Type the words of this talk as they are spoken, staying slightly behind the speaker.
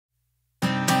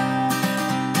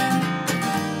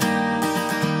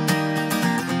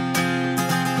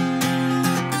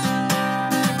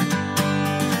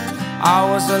I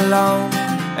was alone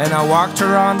and I walked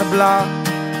around the block.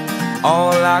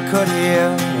 All I could hear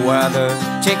were the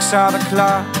ticks of the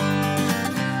clock.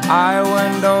 I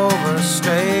went over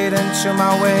straight into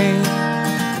my way,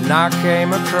 and I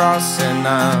came across an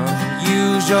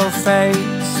unusual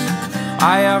face.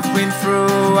 I have been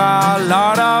through a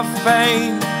lot of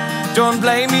pain. Don't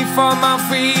blame me for my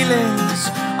feelings,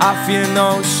 I feel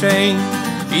no shame.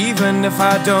 Even if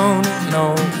I don't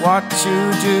know what to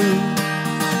do,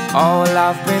 all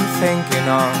I've been thinking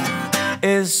of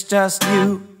is just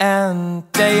you. And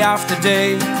day after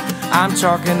day, I'm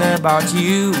talking about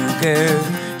you, girl.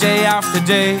 Day after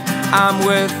day, I'm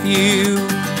with you.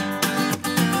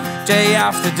 Day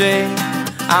after day,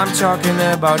 I'm talking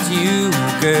about you,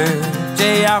 girl.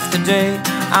 Day after day,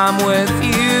 I'm with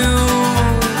you.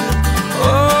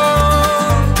 Oh.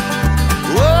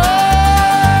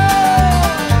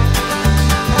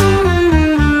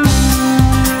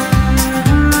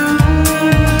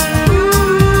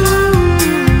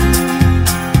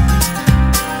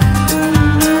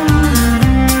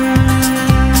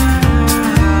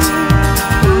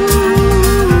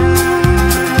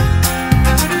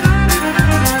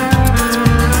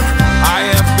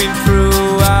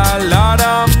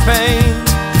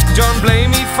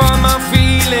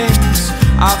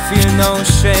 I feel no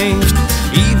shame,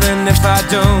 even if I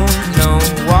don't know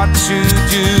what to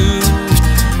do.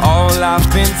 All I've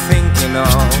been thinking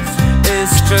of is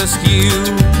just you.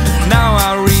 Now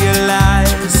I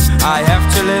realize I have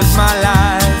to live my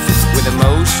life with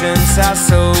emotions I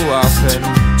so often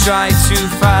try to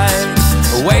fight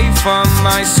away from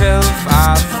myself.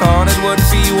 I thought it would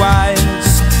be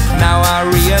wise. Now I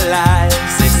realize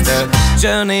it's the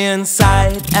journey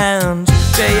inside. And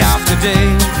day after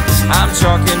day, I'm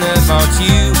talking about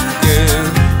you, girl.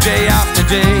 Day after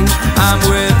day, I'm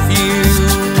with you.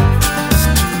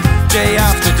 Day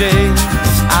after day,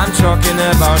 I'm talking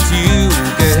about you,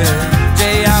 girl.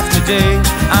 Day after day,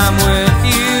 I'm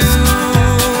with you.